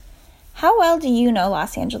How well do you know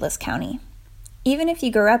Los Angeles County? Even if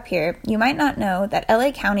you grew up here, you might not know that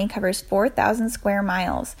LA County covers 4,000 square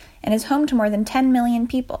miles and is home to more than 10 million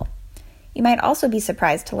people. You might also be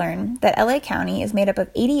surprised to learn that LA County is made up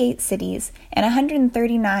of 88 cities and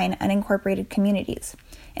 139 unincorporated communities,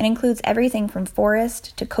 and includes everything from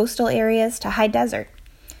forest to coastal areas to high desert.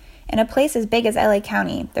 In a place as big as LA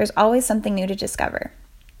County, there's always something new to discover.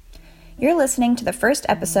 You're listening to the first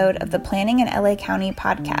episode of the Planning in LA County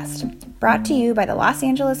podcast, brought to you by the Los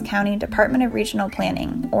Angeles County Department of Regional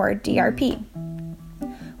Planning, or DRP.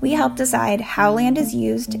 We help decide how land is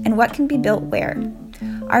used and what can be built where.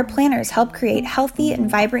 Our planners help create healthy and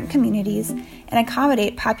vibrant communities and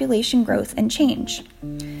accommodate population growth and change.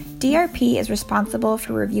 DRP is responsible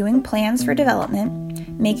for reviewing plans for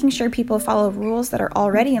development, making sure people follow rules that are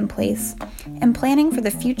already in place, and planning for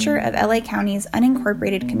the future of LA County's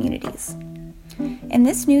unincorporated communities. In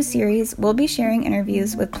this new series, we'll be sharing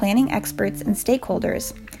interviews with planning experts and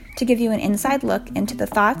stakeholders to give you an inside look into the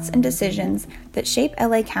thoughts and decisions that shape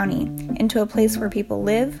LA County into a place where people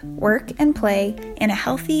live, work, and play in a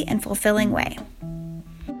healthy and fulfilling way.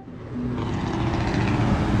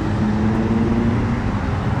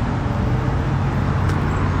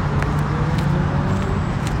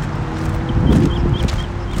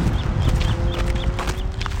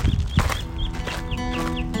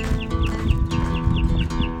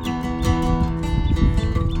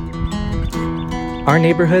 Our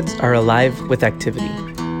neighborhoods are alive with activity.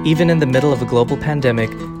 Even in the middle of a global pandemic,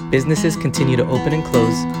 businesses continue to open and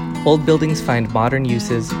close, old buildings find modern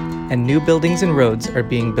uses, and new buildings and roads are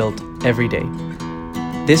being built every day.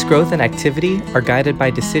 This growth and activity are guided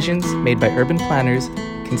by decisions made by urban planners,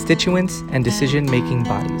 constituents, and decision-making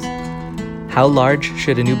bodies. How large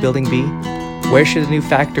should a new building be? Where should a new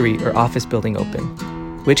factory or office building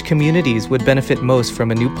open? Which communities would benefit most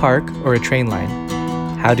from a new park or a train line?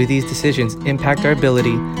 How do these decisions impact our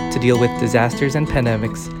ability to deal with disasters and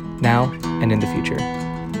pandemics now and in the future?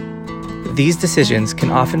 These decisions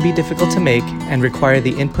can often be difficult to make and require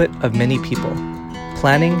the input of many people.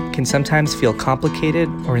 Planning can sometimes feel complicated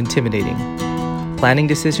or intimidating. Planning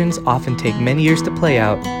decisions often take many years to play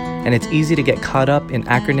out, and it's easy to get caught up in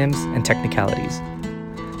acronyms and technicalities.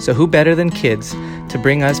 So who better than kids to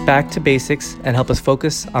bring us back to basics and help us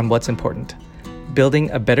focus on what's important?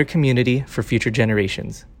 Building a better community for future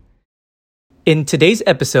generations. In today's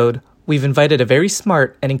episode, we've invited a very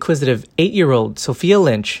smart and inquisitive 8-year-old Sophia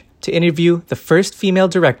Lynch to interview the first female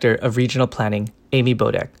director of regional planning, Amy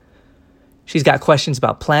Bodek. She's got questions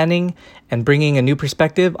about planning and bringing a new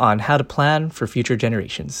perspective on how to plan for future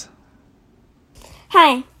generations.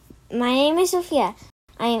 Hi, my name is Sophia.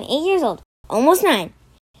 I am 8 years old, almost 9.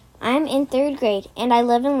 I'm in 3rd grade, and I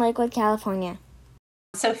live in Lakewood, California.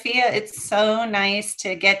 Sophia, it's so nice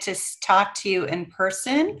to get to talk to you in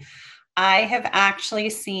person. I have actually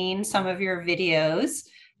seen some of your videos,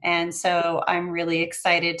 and so I'm really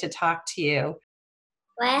excited to talk to you.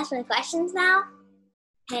 Do I ask my questions now?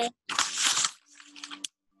 Okay.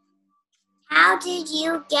 How did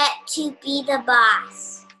you get to be the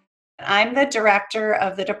boss? I'm the director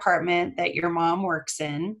of the department that your mom works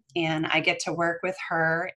in, and I get to work with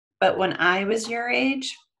her. But when I was your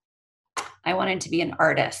age, I wanted to be an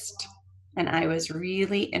artist, and I was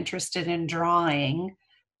really interested in drawing,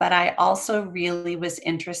 but I also really was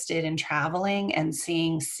interested in traveling and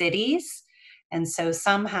seeing cities. And so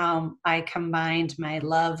somehow I combined my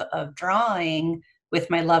love of drawing with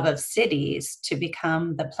my love of cities to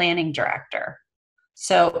become the planning director.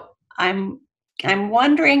 So I'm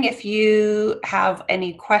wondering if you have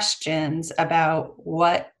any questions about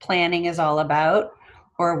what planning is all about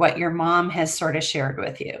or what your mom has sort of shared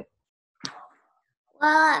with you.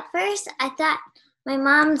 Well, at first, I thought my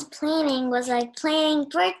mom's planning was like planning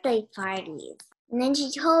birthday parties. And then she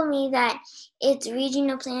told me that it's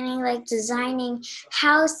regional planning, like designing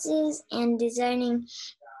houses and designing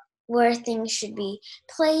where things should be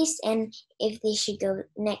placed and if they should go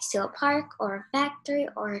next to a park or a factory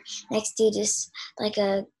or next to just like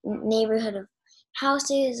a neighborhood of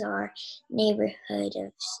houses or neighborhood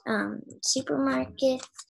of supermarkets.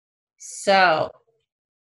 So,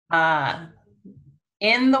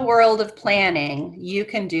 in the world of planning, you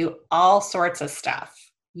can do all sorts of stuff.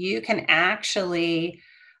 You can actually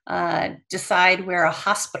decide where a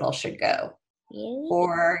hospital should go. Really?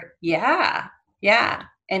 Or, yeah.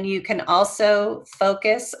 And you can also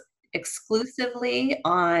focus exclusively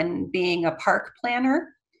on being a park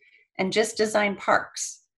planner and just design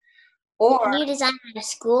parks. Or can you design a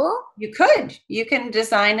school? You could. You can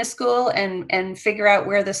design a school and figure out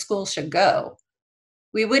where the school should go.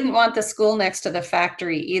 We wouldn't want the school next to the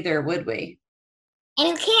factory either, would we? And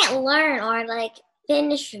you can't learn or like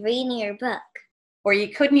finish reading your book. Or you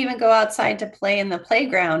couldn't even go outside to play in the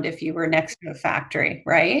playground if you were next to a factory,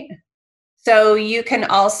 right? So you can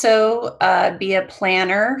also be a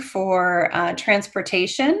planner for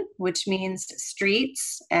transportation, which means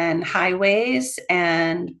streets and highways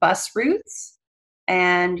and bus routes.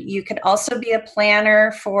 And you could also be a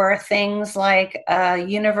planner for things like a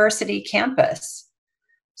university campus.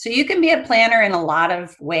 So you can be a planner in a lot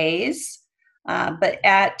of ways, but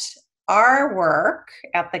at our work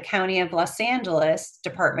at the County of Los Angeles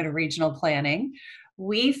Department of Regional Planning,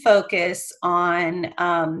 we focus on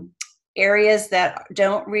areas that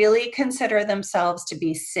don't really consider themselves to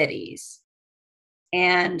be cities.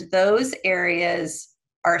 And those areas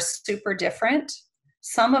are super different.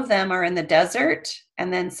 Some of them are in the desert,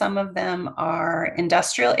 and then some of them are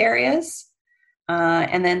industrial areas,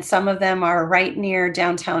 and then some of them are right near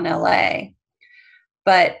downtown LA.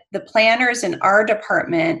 But the planners in our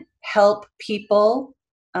department help people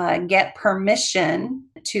get permission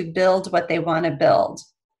to build what they want to build.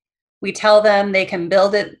 We tell them they can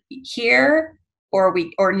build it here, or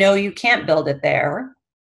no, you can't build it there.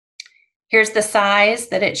 Here's the size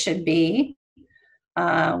that it should be.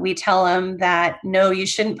 We tell them that, no, you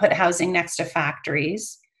shouldn't put housing next to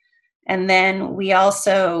factories. And then we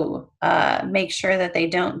also make sure that they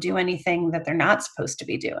don't do anything that they're not supposed to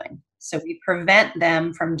be doing. So we prevent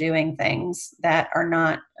them from doing things that are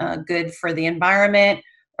not good for the environment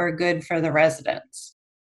or good for the residents.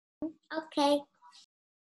 Okay.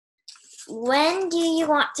 When do you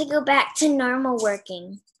want to go back to normal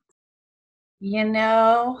working? You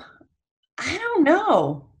know, I don't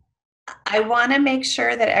know. I want to make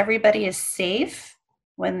sure that everybody is safe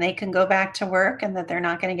when they can go back to work and that they're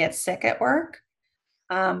not going to get sick at work.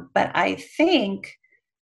 But I think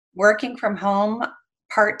working from home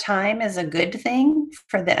part-time is a good thing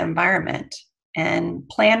for the environment. And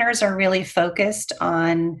planners are really focused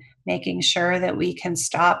on making sure that we can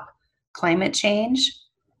stop climate change.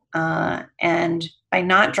 And by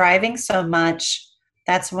not driving so much,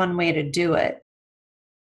 that's one way to do it.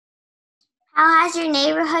 How has your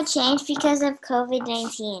neighborhood changed because of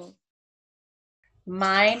COVID-19?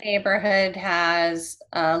 My neighborhood has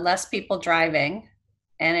less people driving,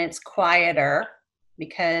 and it's quieter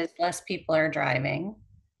because less people are driving.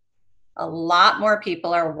 A lot more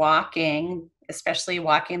people are walking, especially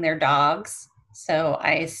walking their dogs. So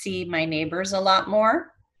I see my neighbors a lot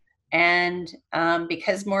more. And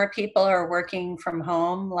because more people are working from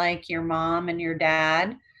home, like your mom and your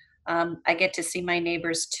dad, I get to see my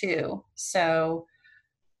neighbors too. So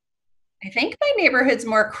I think my neighborhood's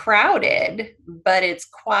more crowded, but it's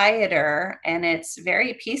quieter and it's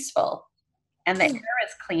very peaceful. And the air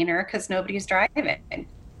is cleaner because nobody's driving.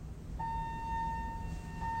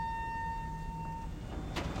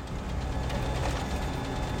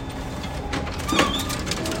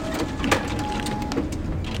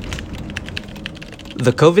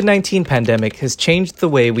 The COVID-19 pandemic has changed the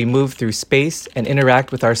way we move through space and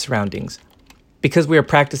interact with our surroundings. Because we are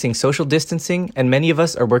practicing social distancing and many of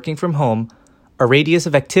us are working from home, our radius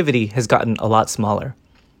of activity has gotten a lot smaller.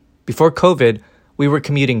 Before COVID, we were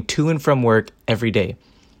commuting to and from work every day.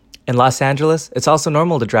 In Los Angeles, it's also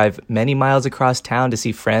normal to drive many miles across town to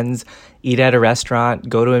see friends, eat at a restaurant,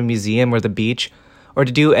 go to a museum or the beach, or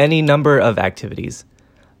to do any number of activities.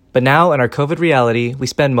 But now, in our COVID reality, we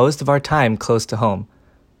spend most of our time close to home.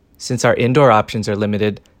 Since our indoor options are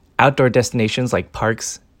limited, outdoor destinations like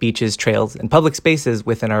parks, beaches, trails, and public spaces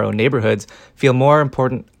within our own neighborhoods feel more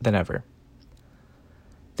important than ever.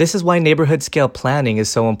 This is why neighborhood-scale planning is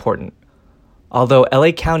so important. Although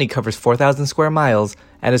LA County covers 4,000 square miles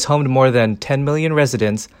and is home to more than 10 million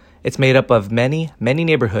residents, it's made up of many, many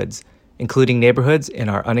neighborhoods, including neighborhoods in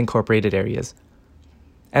our unincorporated areas.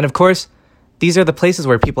 And of course, these are the places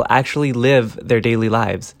where people actually live their daily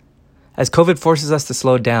lives. As COVID forces us to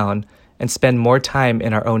slow down and spend more time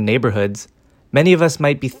in our own neighborhoods, many of us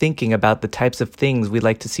might be thinking about the types of things we'd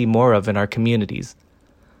like to see more of in our communities.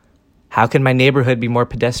 How can my neighborhood be more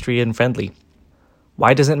pedestrian friendly?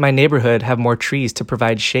 Why doesn't my neighborhood have more trees to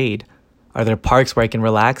provide shade? Are there parks where I can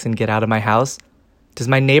relax and get out of my house? Does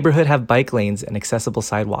my neighborhood have bike lanes and accessible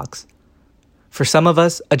sidewalks? For some of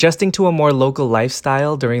us, adjusting to a more local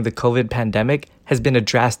lifestyle during the COVID pandemic has been a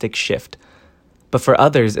drastic shift. But for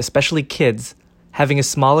others, especially kids, having a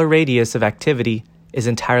smaller radius of activity is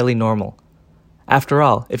entirely normal. After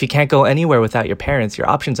all, if you can't go anywhere without your parents, your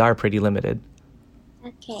options are pretty limited.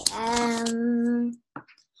 Okay,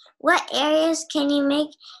 what areas can you make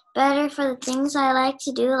better for the things I like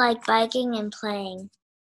to do, like biking and playing?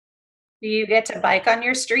 Do you get to bike on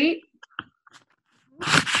your street?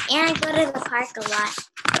 And I go to the park a lot.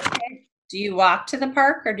 Okay. Do you walk to the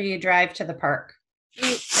park or do you drive to the park?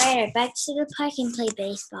 We ride our bikes to the park and play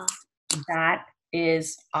baseball. That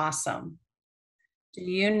is awesome. Do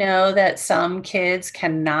you know that some kids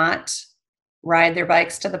cannot ride their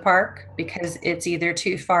bikes to the park because it's either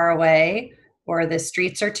too far away or the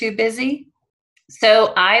streets are too busy?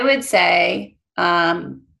 So I would say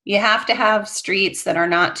you have to have streets that are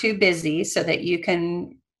not too busy so that you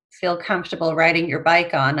can feel comfortable riding your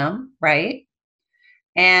bike on them, right?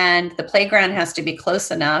 And the playground has to be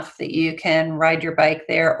close enough that you can ride your bike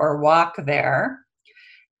there or walk there.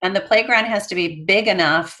 And the playground has to be big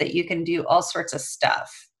enough that you can do all sorts of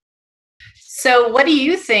stuff. So what do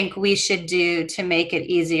you think we should do to make it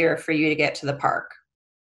easier for you to get to the park?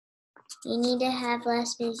 You need to have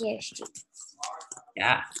less busier streets.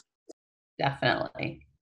 Yeah, definitely.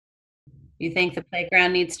 You think the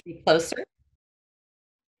playground needs to be closer?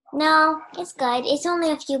 No, it's good. It's only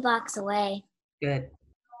a few blocks away. Good.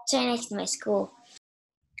 It's right next to my school.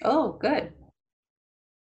 Oh, good.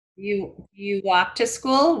 You walk to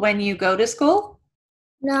school when you go to school?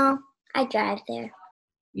 No, I drive there.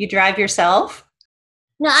 You drive yourself?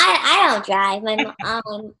 No, I don't drive. My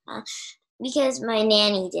mom, because my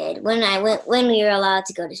nanny did when we were allowed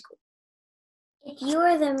to go to school. If you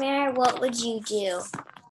were the mayor, what would you do?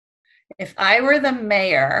 If I were the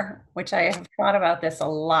mayor, which I have thought about this a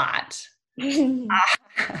lot,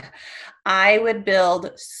 I would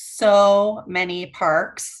build so many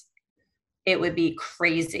parks. It would be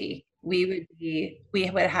crazy. We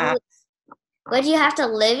would have. Would you have to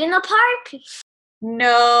live in a park?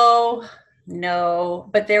 No,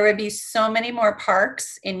 but there would be so many more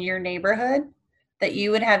parks in your neighborhood that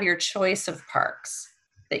you would have your choice of parks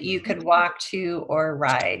that you could walk to or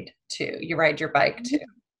ride to. You ride your bike to.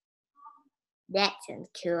 That sounds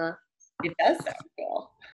cool. It does sound cool.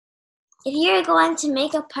 If you were going to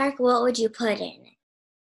make a park, what would you put in it?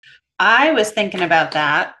 I was thinking about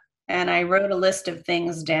that, and I wrote a list of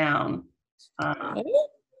things down.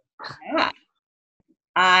 Yeah.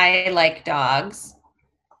 I like dogs,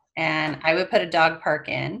 and I would put a dog park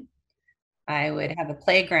in. I would have a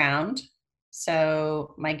playground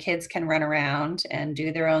so my kids can run around and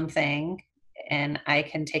do their own thing, and I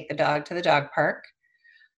can take the dog to the dog park.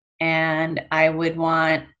 And I would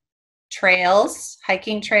want trails,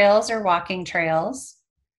 hiking trails or walking trails,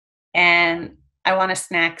 and I want a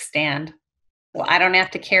snack stand. Well, I don't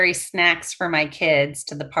have to carry snacks for my kids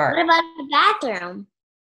to the park. What about a bathroom?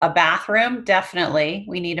 A bathroom, definitely.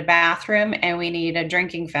 We need a bathroom and we need a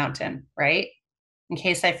drinking fountain, right? In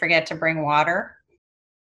case I forget to bring water.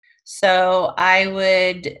 So I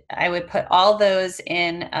would put all those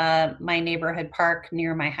in my neighborhood park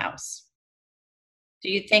near my house. Do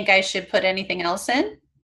you think I should put anything else in?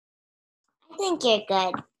 I think you're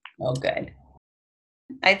good. Oh, good.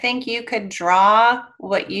 I think you could draw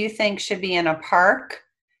what you think should be in a park,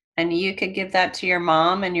 and you could give that to your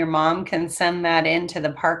mom, and your mom can send that into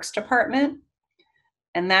the parks department.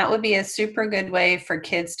 And that would be a super good way for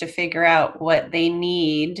kids to figure out what they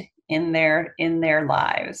need in their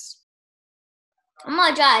lives. I'm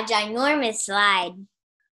gonna draw a ginormous slide.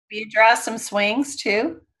 Will you draw some swings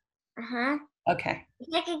too? Uh-huh. Okay.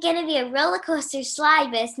 It's like it's gonna be a roller coaster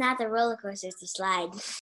slide, but it's not the roller coaster, it's the slide.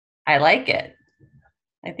 I like it.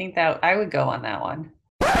 I think that I would go on that one.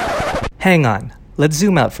 Hang on, let's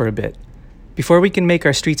zoom out for a bit. Before we can make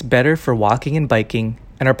our streets better for walking and biking,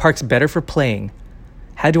 and our parks better for playing,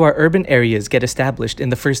 how do our urban areas get established in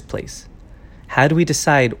the first place? How do we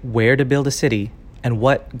decide where to build a city and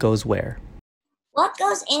what goes where? What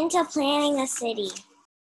goes into planning a city?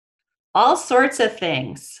 All sorts of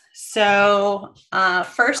things. So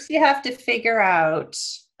first you have to figure out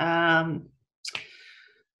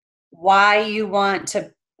why you want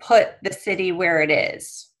to put the city where it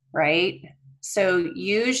is, right? So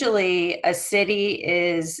usually a city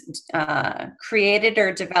is created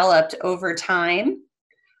or developed over time,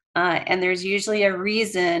 and there's usually a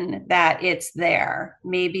reason that it's there.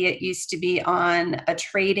 Maybe it used to be on a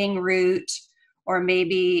trading route, or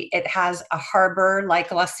maybe it has a harbor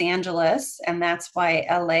like Los Angeles, and that's why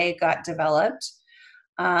LA got developed.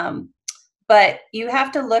 But you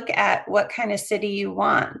have to look at what kind of city you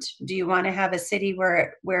want. Do you want to have a city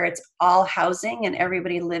where it's all housing and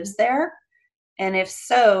everybody lives there? And if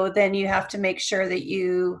so, then you have to make sure that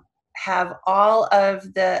you have all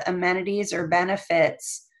of the amenities or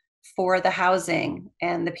benefits for the housing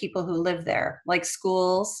and the people who live there, like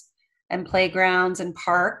schools and playgrounds and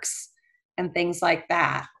parks and things like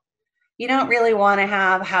that. You don't really want to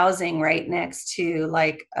have housing right next to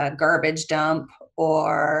like a garbage dump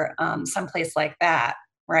or someplace like that,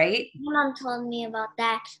 right? My mom told me about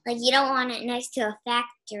that. Like, you don't want it next to a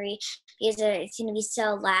factory because it's going to be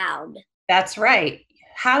so loud. That's right.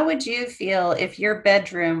 How would you feel if your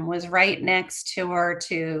bedroom was right next door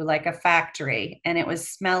to like a factory and it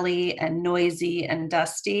was smelly and noisy and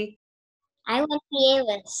dusty? I wouldn't be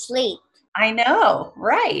able to sleep. I know,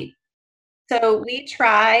 right. So we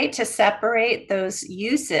try to separate those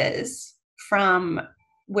uses from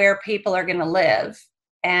where people are going to live.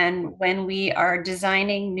 And when we are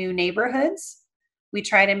designing new neighborhoods, we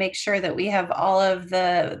try to make sure that we have all of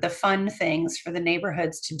the fun things for the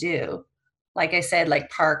neighborhoods to do. Like I said, like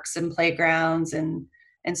parks and playgrounds and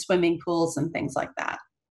swimming pools and things like that.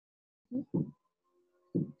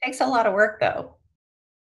 Takes a lot of work though.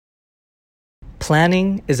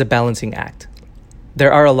 Planning is a balancing act.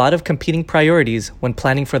 There are a lot of competing priorities when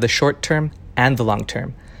planning for the short term and the long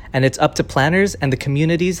term, and it's up to planners and the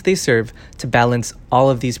communities they serve to balance all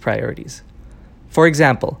of these priorities. For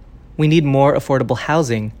example, we need more affordable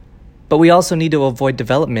housing, but we also need to avoid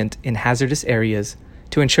development in hazardous areas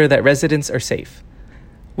to ensure that residents are safe.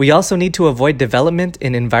 We also need to avoid development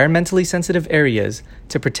in environmentally sensitive areas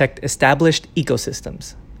to protect established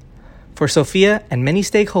ecosystems. For Sophia and many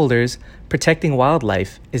stakeholders, protecting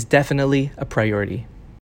wildlife is definitely a priority.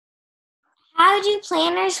 How do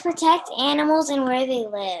planners protect animals and where they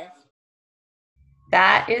live?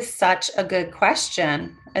 That is such a good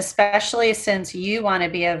question, especially since you want to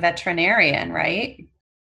be a veterinarian, right?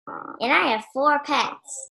 And I have 4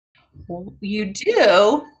 pets. You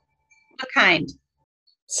do? What kind?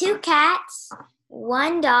 2 cats,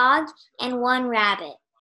 1 dog, and 1 rabbit.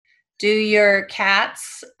 Do your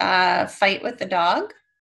cats fight with the dog?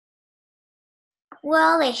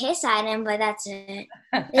 Well, they hiss at him, but that's it.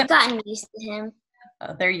 They've gotten used to him.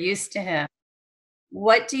 Oh, they're used to him.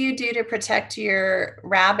 What do you do to protect your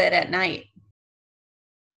rabbit at night?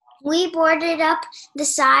 We boarded up the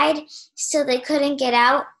side so they couldn't get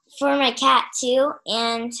out for my cat too,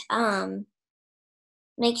 and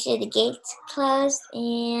make sure the gate's closed.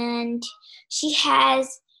 And she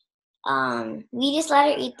has, we just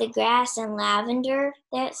let her eat the grass and lavender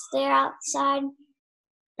that's there outside.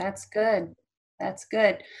 That's good. That's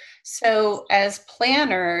good. So as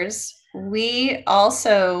planners, we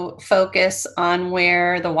also focus on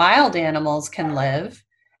where the wild animals can live.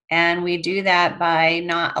 And we do that by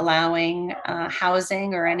not allowing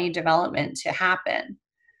housing or any development to happen.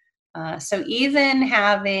 So even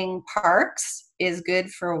having parks is good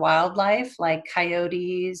for wildlife like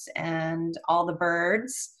coyotes and all the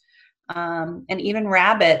birds, and even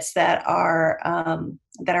rabbits that are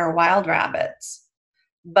wild rabbits.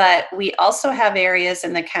 But we also have areas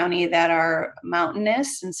in the county that are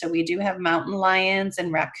mountainous, and so we do have mountain lions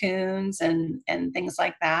and raccoons and things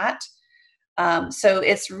like that. So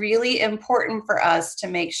it's really important for us to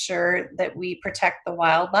make sure that we protect the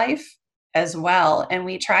wildlife as well. And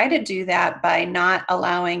we try to do that by not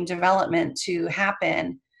allowing development to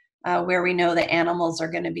happen where we know the animals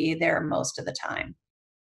are going to be there most of the time.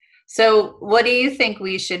 So what do you think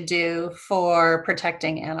we should do for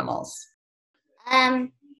protecting animals?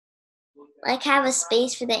 Like have a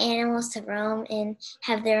space for the animals to roam and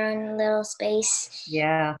have their own little space.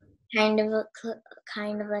 Yeah. Kind of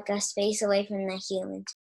like a space away from the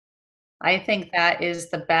humans. I think that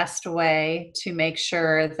is the best way to make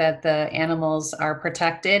sure that the animals are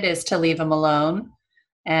protected is to leave them alone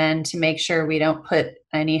and to make sure we don't put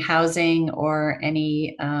any housing or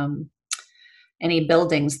any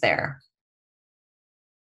buildings there.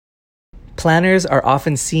 Planners are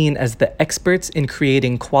often seen as the experts in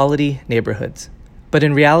creating quality neighborhoods. But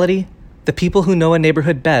in reality, the people who know a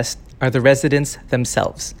neighborhood best are the residents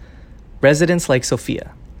themselves. Residents like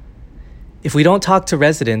Sophia. If we don't talk to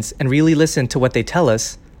residents and really listen to what they tell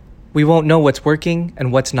us, we won't know what's working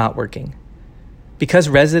and what's not working. Because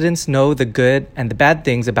residents know the good and the bad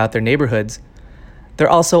things about their neighborhoods, they're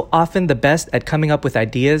also often the best at coming up with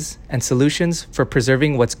ideas and solutions for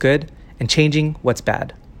preserving what's good and changing what's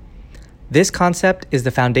bad. This concept is the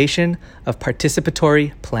foundation of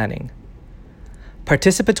participatory planning.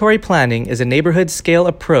 Participatory planning is a neighborhood-scale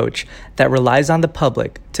approach that relies on the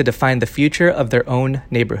public to define the future of their own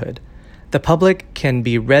neighborhood. The public can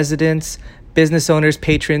be residents, business owners,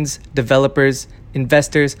 patrons, developers,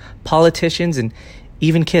 investors, politicians, and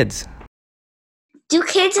even kids. Do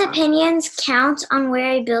kids' opinions count on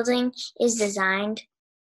where a building is designed?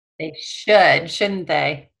 They should, shouldn't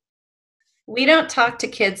they? We don't talk to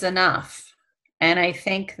kids enough. And I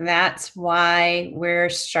think that's why we're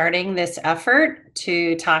starting this effort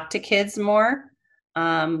to talk to kids more.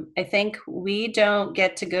 I think we don't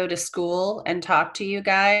get to go to school and talk to you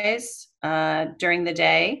guys during the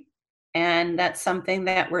day. And that's something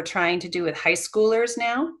that we're trying to do with high schoolers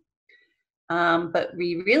now. But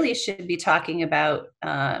we really should be talking about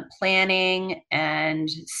planning and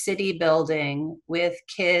city building with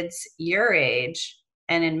kids your age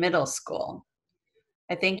and in middle school.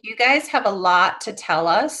 I think you guys have a lot to tell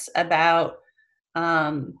us about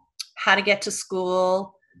how to get to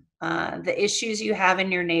school, the issues you have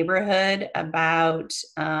in your neighborhood about,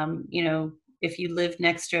 if you live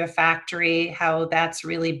next to a factory, how that's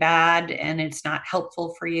really bad and it's not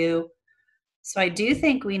helpful for you. So I do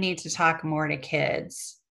think we need to talk more to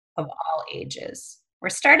kids of all ages. We're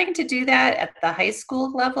starting to do that at the high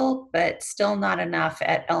school level, but still not enough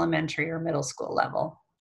at elementary or middle school level.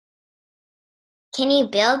 Can you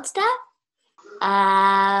build stuff?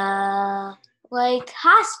 Like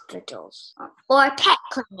hospitals or pet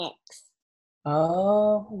clinics.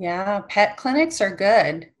 Oh, yeah. Pet clinics are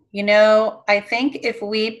good. I think if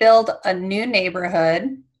we build a new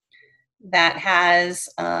neighborhood that has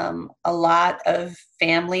a lot of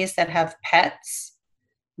families that have pets,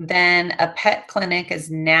 then a pet clinic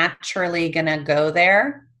is naturally going to go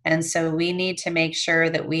there. And so we need to make sure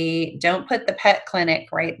that we don't put the pet clinic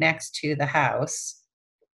right next to the house,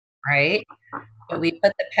 right? But we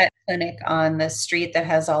put the pet clinic on the street that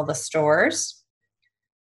has all the stores.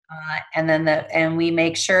 And we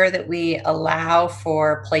make sure that we allow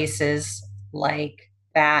for places like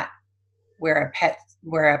that where a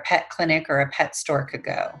pet clinic or a pet store could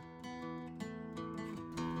go.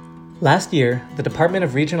 Last year, the Department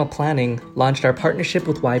of Regional Planning launched our partnership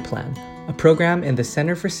with Y-Plan, a program in the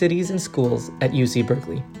Center for Cities and Schools at UC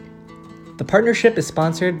Berkeley. The partnership is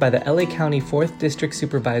sponsored by the LA County 4th District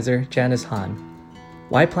Supervisor, Janice Hahn.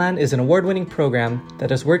 Y-Plan is an award-winning program that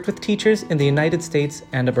has worked with teachers in the United States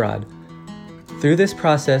and abroad. Through this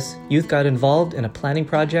process, youth got involved in a planning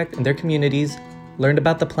project in their communities, learned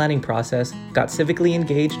about the planning process, got civically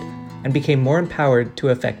engaged, and became more empowered to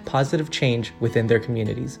effect positive change within their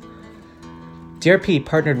communities. DRP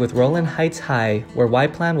partnered with Rowland Heights High, where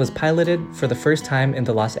Y-Plan was piloted for the first time in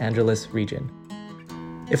the Los Angeles region.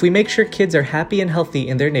 If we make sure kids are happy and healthy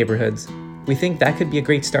in their neighborhoods, we think that could be a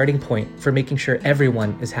great starting point for making sure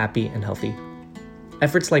everyone is happy and healthy.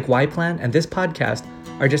 Efforts like Y-Plan and this podcast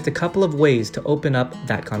are just a couple of ways to open up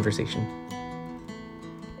that conversation.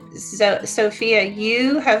 So, Sophia,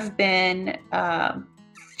 you have been a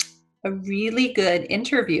really good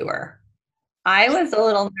interviewer. I was a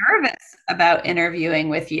little nervous about interviewing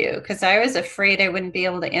with you because I was afraid I wouldn't be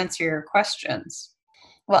able to answer your questions.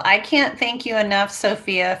 Well, I can't thank you enough,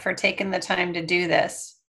 Sophia, for taking the time to do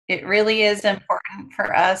this. It really is important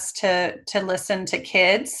for us to listen to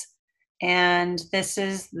kids. And this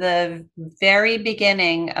is the very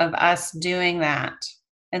beginning of us doing that.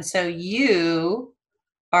 And so you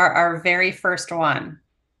are our very first one.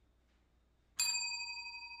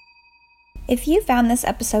 If you found this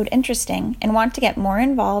episode interesting and want to get more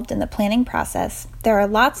involved in the planning process, there are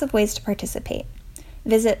lots of ways to participate.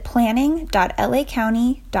 Visit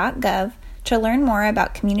planning.lacounty.gov to learn more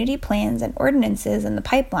about community plans and ordinances in the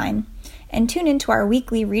pipeline, and tune into our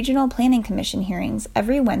weekly Regional Planning Commission hearings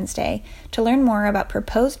every Wednesday to learn more about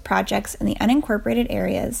proposed projects in the unincorporated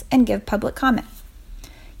areas and give public comment.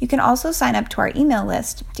 You can also sign up to our email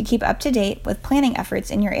list to keep up to date with planning efforts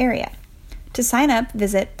in your area. To sign up,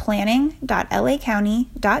 visit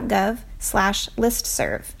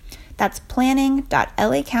planning.lacounty.gov/listserv. That's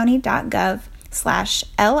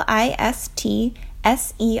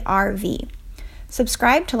planning.lacounty.gov/LISTSERV.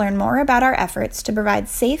 Subscribe to learn more about our efforts to provide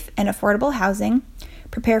safe and affordable housing,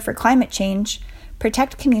 prepare for climate change,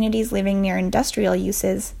 protect communities living near industrial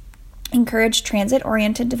uses, encourage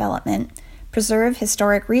transit-oriented development, preserve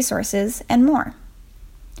historic resources, and more.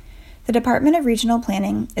 The Department of Regional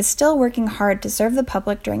Planning is still working hard to serve the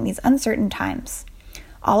public during these uncertain times.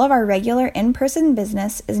 All of our regular in-person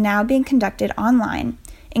business is now being conducted online,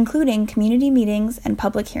 including community meetings and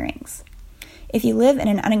public hearings. If you live in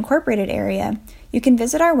an unincorporated area, you can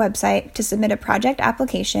visit our website to submit a project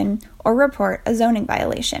application or report a zoning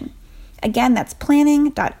violation. Again, that's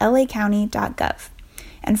planning.lacounty.gov.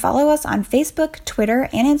 And follow us on Facebook, Twitter,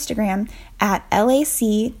 and Instagram at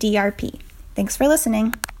LACDRP. Thanks for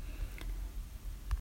listening.